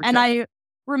today, and Okay. I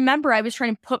remember I was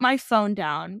trying to put my phone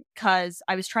down because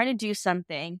I was trying to do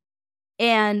something,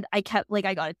 and I kept like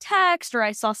I got a text or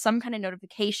I saw some kind of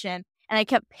notification, and I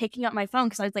kept picking up my phone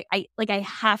because I was like, I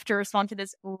have to respond to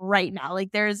this right now.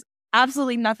 Like there's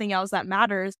absolutely nothing else that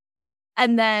matters.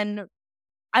 And then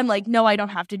I'm like, no, I don't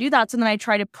have to do that. So then I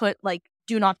try to put like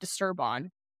do not disturb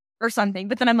on or something.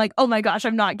 But then I'm like, oh my gosh,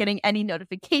 I'm not getting any Then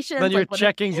notifications. you're Like, what if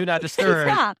checking do not disturb.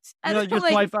 yeah. You're And like, I'm you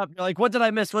like, swipe up. You're like, what did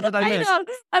I miss? What did I I miss? know.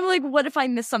 I'm like, what if I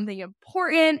miss something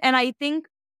important? And I think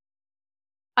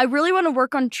I really want to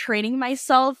work on training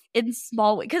myself in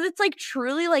small ways because it's like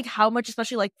truly like how much,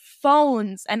 especially like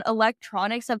phones and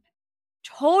electronics have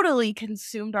totally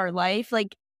consumed our life.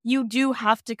 Like you do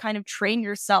have to kind of train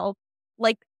yourself,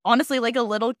 like honestly, like a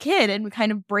little kid and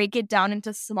kind of break it down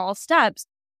into small steps.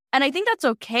 And I think that's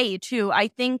okay too. I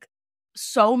think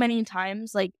so many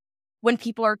times, like when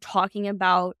people are talking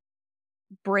about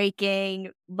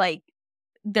breaking, like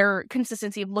their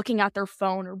consistency of looking at their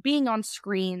phone or being on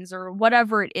screens or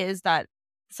whatever it is that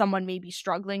someone may be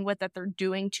struggling with that they're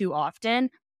doing too often,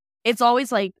 it's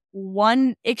always like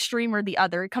one extreme or the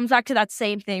other. It comes back to that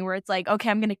same thing where it's like, okay,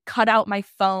 I'm going to cut out my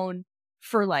phone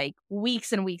for like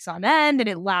weeks and weeks on end and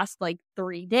it lasts like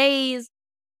 3 days.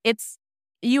 It's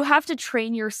you have to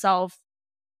train yourself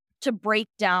to break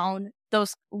down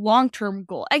those long-term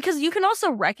goals. And cuz you can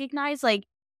also recognize like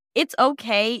it's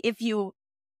okay if you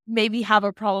maybe have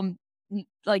a problem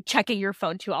like checking your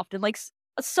phone too often. Like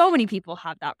so many people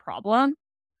have that problem.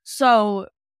 So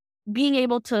being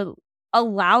able to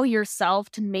allow yourself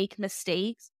to make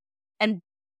mistakes and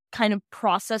kind of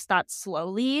process that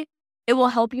slowly, it will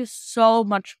help you so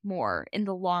much more in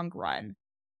the long run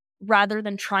rather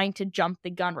than trying to jump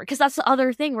the gun. Because that's the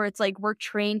other thing where it's like we're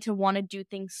trained to want to do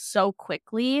things so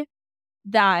quickly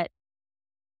that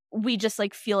we just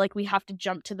like feel like we have to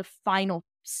jump to the final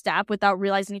step without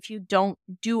realizing if you don't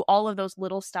do all of those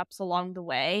little steps along the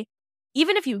way,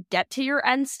 even if you get to your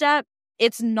end step,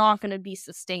 it's not going to be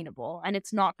sustainable and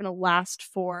it's not going to last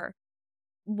for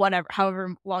whatever,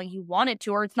 however long you want it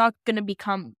to, or it's not going to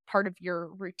become part of your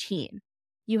routine.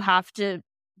 You have to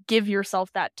give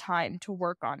yourself that time to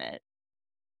work on it.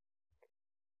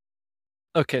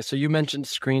 Okay, so you mentioned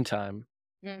screen time.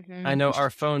 I know our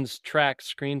phones track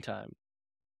screen time.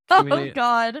 Oh, We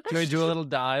God. can we do a little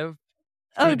dive?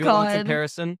 Can Oh, we do a little God.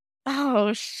 comparison?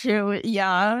 Oh, shoot.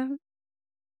 Yeah.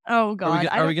 Oh, God.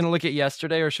 Are we gonna look at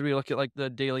yesterday or should we look at like the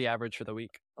daily average for the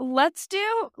week?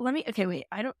 Okay, wait.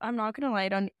 I'm not gonna lie.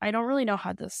 I don't really know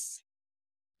how this.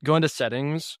 Go into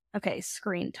settings Okay,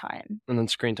 screen time. and then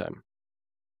screen time.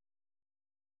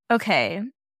 Okay.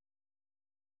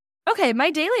 Okay, my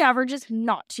daily average is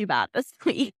not too bad this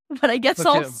week, but I guess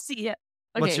I'll Okay, see it.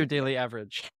 what's your Okay. daily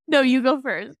average? No, you go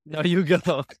first. No, you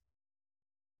go.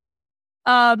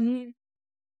 Um,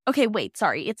 okay, wait,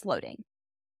 sorry, it's loading.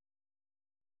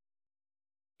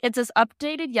 It says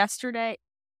updated yesterday.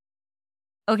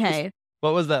 Okay.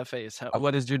 What was that face?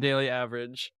 What is your daily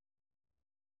average?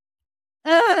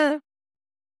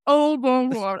 Oh,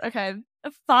 Lord. Okay.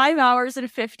 5 hours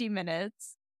and 50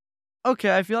 minutes.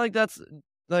 Okay, I feel like that's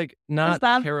like Is not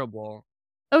that terrible.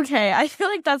 okay? I feel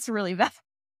like that's really bad.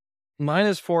 Mine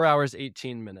is 4 hours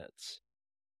 18 minutes.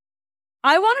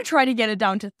 I want to try to get it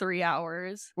down to 3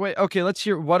 hours. Wait, okay, let's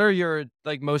hear what are your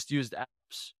like most used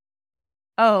apps?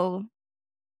 Oh,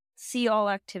 see all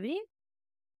activity?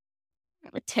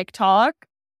 TikTok.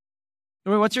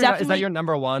 Wait, what's your is that Definitely. your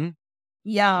number one?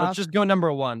 Yeah. Let's just go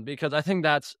number one because I think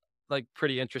that's like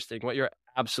pretty interesting what your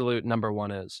absolute number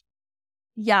one is.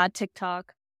 Yeah,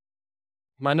 TikTok.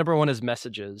 My number one is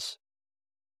messages.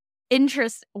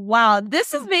 Wow,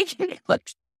 this is making me look.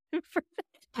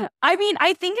 I mean,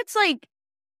 I think it's like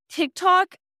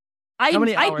TikTok. How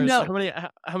many I hours? know.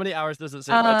 How many hours does it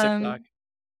say about TikTok?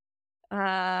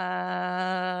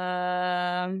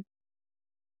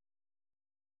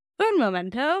 Un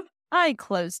momento. I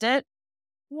closed it.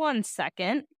 1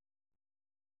 second.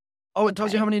 Oh, it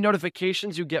tells you Okay. how many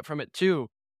notifications you get from it too.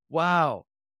 Wow.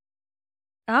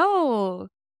 Oh.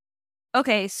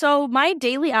 Okay, so my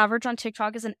daily average on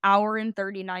TikTok is 1 hour and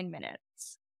 39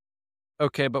 minutes.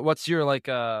 Okay, but what's your like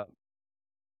how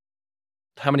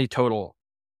many total?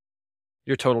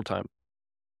 Your total time?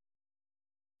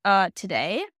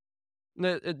 Today?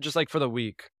 Just like for the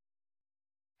week.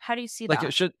 How do you see Like that?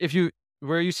 it should if you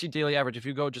where you see daily average, if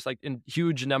you go just like in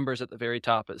huge numbers at the very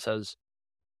top, it says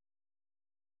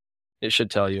it should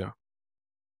tell you.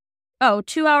 Oh,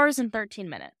 2 hours and 13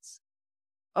 minutes.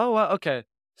 Oh, wow, okay.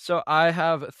 So I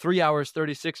have 3 hours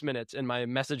 36 minutes in my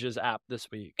messages app this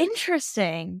week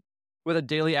Interesting. with a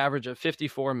daily average of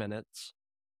 54 minutes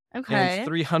and Okay.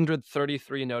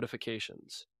 333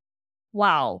 notifications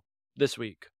Wow. this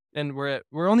week. And we're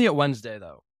only at Wednesday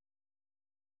though.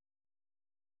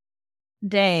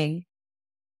 Dang.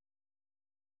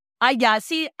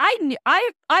 See,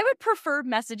 I would prefer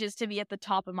messages to be at the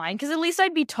top of mine because at least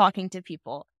I'd be talking to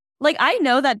people. Like I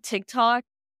know that TikTok,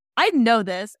 I know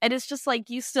this, and it's just like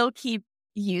you still keep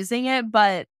using it,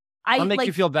 but I'll I make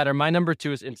you like feel better. My number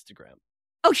 2 is Instagram.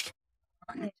 oh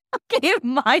okay,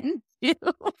 mine too.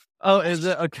 Oh, is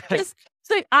it? Okay.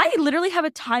 So I literally have a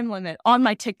time limit on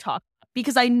my TikTok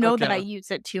because I know that I Okay.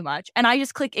 use it too much, and I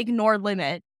just click ignore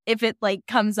limit if it like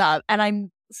comes up and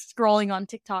I'm scrolling on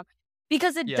TikTok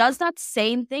because it Yeah. does that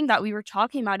same thing that we were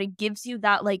talking about. It gives you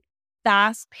that like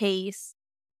fast pace,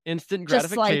 Instant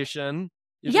just like gratification.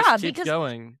 You just yeah, keep because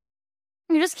going.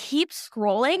 you just keep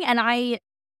scrolling, and I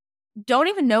don't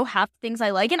even know half the things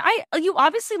I like. And you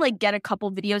obviously like get a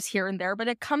couple videos here and there, but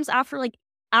it comes after like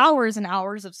hours and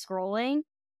hours of scrolling.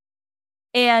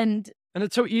 And And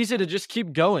it's so easy to just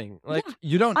keep going. Like, yeah,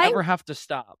 you don't I ever have to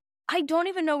stop. I don't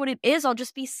even know what it is. I'll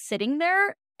just be sitting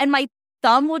there and my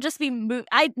thumb will just be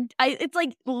I it's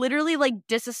like literally like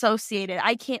disassociated.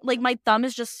 I can't like my thumb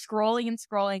is just scrolling and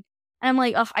scrolling. And I'm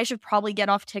like, oh, I should probably get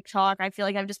off TikTok. I feel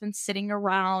like I've just been sitting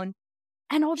around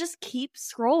and I'll just keep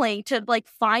scrolling to like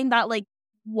find that like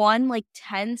one like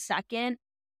 10-second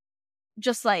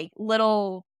just like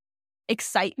little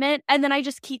excitement. And then I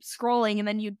just keep scrolling and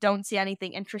then you don't see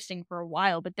anything interesting for a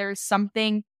while. But there's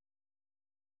something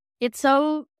it's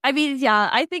so I mean, yeah,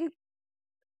 I think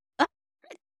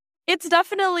it's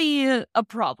definitely a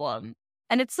problem,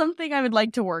 and it's something I would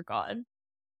like to work on.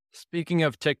 Speaking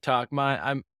of TikTok,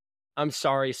 I'm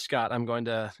sorry, Scott. I'm going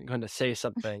to say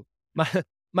something. My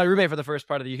my roommate for the first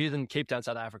part of the year, he's in Cape Town,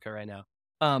 South Africa right now.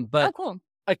 Oh, But cool.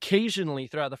 occasionally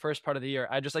throughout the first part of the year,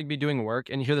 I just like be doing work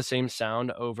and you hear the same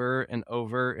sound over and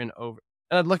over and over.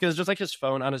 And I'd look, it's just like his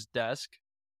phone on his desk.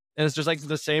 And it's just like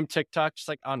the same TikTok, just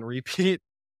like on repeat.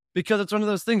 Because it's one of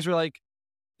those things where like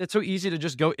it's so easy to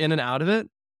just go in and out of it.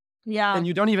 Yeah. And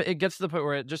you don't even it gets to the point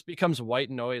where it just becomes white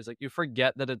noise. Like you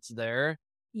forget that it's there.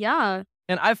 Yeah.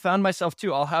 And I've found myself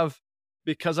too, I'll have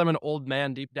because I'm an old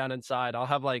man deep down inside, I'll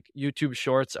have like YouTube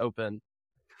shorts open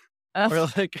or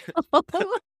Ugh. like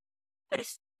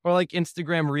or like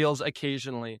Instagram reels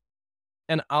occasionally.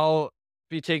 And I'll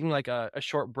be taking like a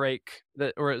short break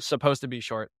that or it's supposed to be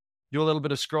short, do a little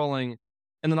bit of scrolling,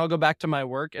 and then I'll go back to my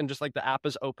work and just like the app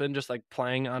is open, just like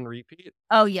playing on repeat.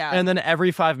 Oh, yeah. And then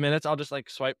every 5 minutes I'll just like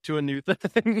swipe to a new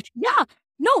thing. Yeah.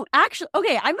 No, actually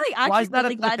okay, I'm, like, Why actually is that a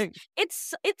really glad thing?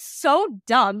 it's so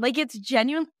dumb, like, it's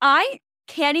genuine I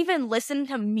can't even listen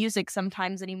to music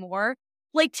sometimes anymore.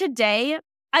 Like, today,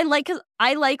 I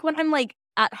like when I'm, like,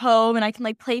 at home and I can,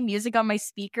 like, play music on my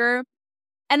speaker,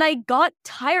 and I got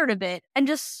tired of it and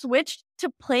just switched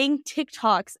to playing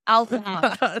TikToks out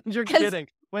loud You're 'cause kidding.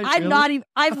 Wait, really?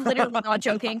 I'm literally not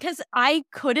joking because I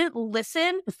couldn't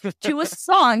listen to a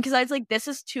song because I was like, "This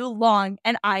is too long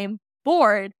and I am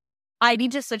bored. I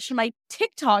need to switch to my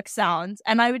TikTok sounds,"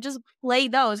 and I would just play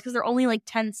those because 'cause they're only, like,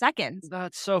 10 seconds.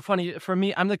 That's so funny. For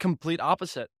me, I'm the complete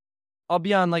opposite. I'll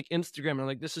be on like Instagram and I'm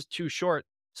like, this is too short.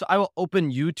 So I will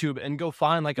open YouTube and go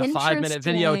find like a 5 minute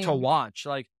video to Interesting. watch.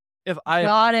 Like if I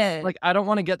Got it. like I don't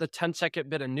want to get the 10-second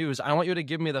bit of news. I want you to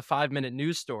give me the 5 minute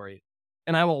news story.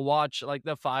 And I will watch like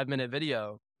the 5 minute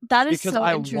video That is because so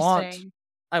interesting.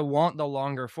 I want the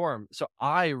longer form. So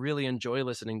I really enjoy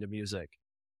listening to music.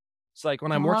 It's like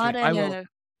when I'm working, Got I will it.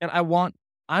 and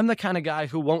I'm the kind of guy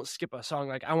who won't skip a song.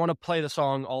 Like I want to play the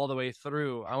song all the way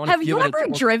through. I want to Have give you it its ever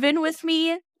full. driven with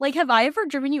me? Like, have I ever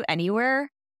driven you anywhere?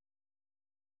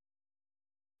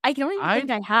 I don't even I think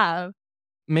I have.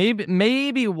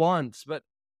 maybe once, but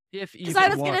if 'Cause I even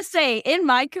was gonna once. say, in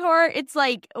my car, it's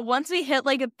like, once we hit,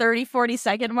 like, a 30-40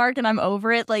 second mark and I'm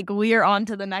over it, like, we're on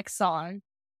to the next song.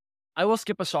 I will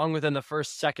skip a song within the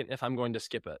first second if I'm going to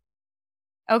skip it.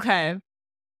 Okay.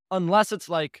 Unless it's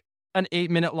like an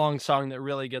 8 minute long song that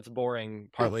really gets boring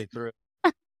partway through.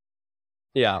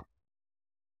 Yeah.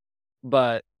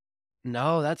 But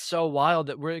no, that's so wild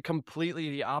that we're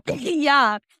completely the opposite.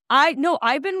 Yeah.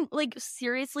 I've been, like,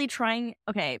 seriously trying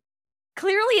okay,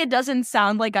 clearly it doesn't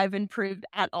sound like I've improved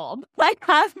at all, but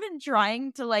I have been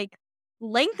trying to, like,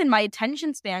 lengthen my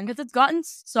attention span because it's gotten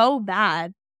so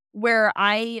bad where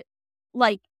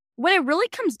like, when it really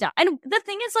comes down and the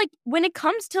thing is, like, when it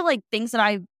comes to, like, things that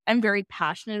I am very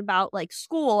passionate about, like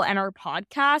school and our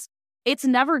podcast, it's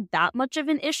never that much of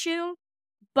an issue,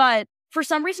 but for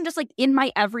some reason, just, like, in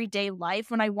my everyday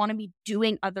life, when I wanna be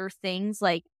doing other things,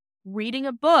 like reading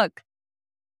a book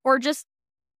or just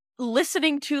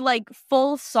listening to, like,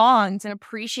 full songs and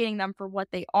appreciating them for what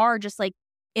they are, just, like,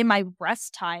 in my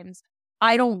rest times,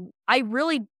 I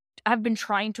really have been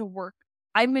trying to work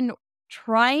I've been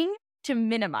trying to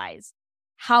minimize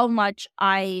how much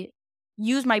I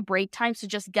use my break times to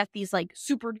just get these like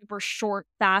super duper short,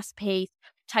 fast paced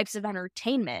types of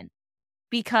entertainment,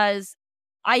 because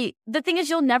the thing is,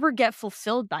 you'll never get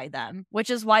fulfilled by them, which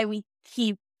is why we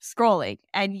keep scrolling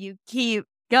and you keep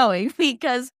going,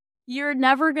 because you're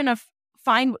never going to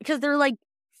find, because they're like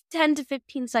 10 to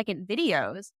 15-second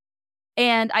videos.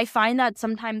 And I find that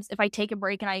sometimes if I take a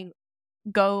break and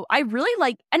I really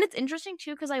like, and it's interesting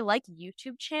too, because I like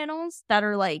YouTube channels that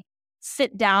are like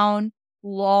sit down,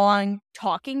 long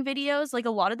talking videos. Like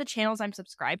a lot of the channels I'm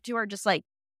subscribed to are just like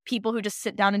people who just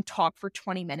sit down and talk for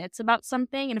 20 minutes about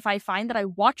something. And if I find that I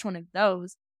watch one of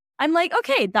those, I'm like,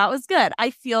 okay, that was good.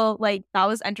 I feel like that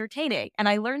was entertaining and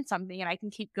I learned something and I can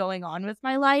keep going on with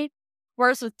my life.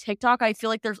 Whereas with TikTok, I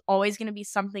feel like there's always going to be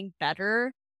something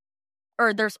better,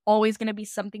 or there's always going to be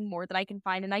something more that I can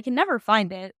find, and I can never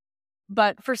find it.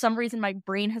 But for some reason, my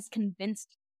brain has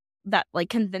convinced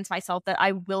myself that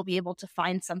I will be able to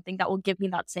find something that will give me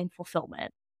that same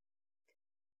fulfillment.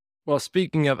 Well,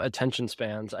 speaking of attention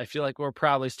spans, I feel like we're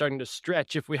probably starting to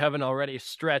stretch, if we haven't already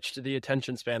stretched the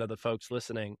attention span of the folks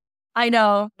listening. I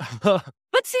know. But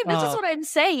see, this is what I'm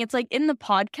saying. It's like in the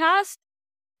podcast,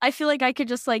 I feel like I could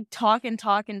just like talk and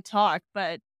talk and talk,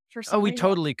 but for some we reason,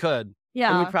 totally could.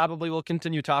 yeah. And we probably will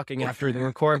continue talking after the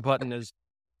record button is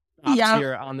stopped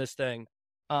here on this thing.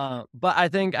 But I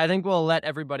think we'll let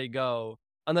everybody go,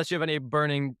 unless you have any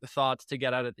burning thoughts to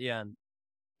get out at the end.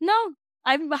 No,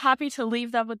 I'm happy to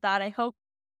leave them with that. I hope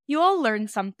you all learned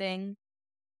something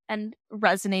and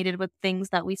resonated with things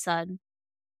that we said.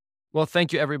 Well,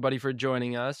 thank you everybody for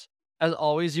joining us. As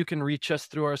always, you can reach us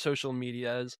through our social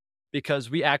medias, because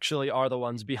we actually are the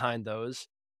ones behind those.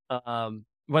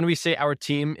 When we say our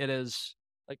team, it is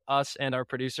like us and our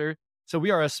producer. So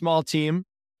we are a small team,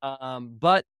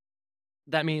 but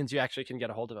that means you actually can get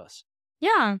a hold of us.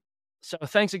 Yeah. So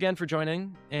thanks again for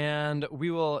joining, and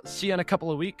we will see you in a couple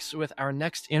of weeks with our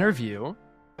next interview.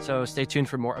 So stay tuned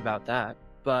for more about that.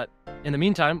 But in the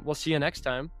meantime, we'll see you next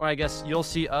time. Or I guess you'll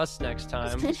see us next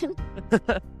time.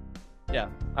 Yeah.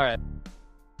 All right.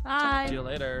 Bye. See you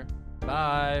later.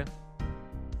 Bye.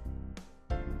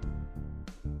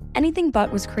 Anything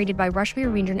But was created by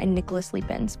Rushmere Region and Nicholas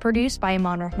Leapins, produced by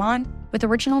Aman Rahman, with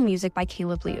original music by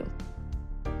Caleb Liu.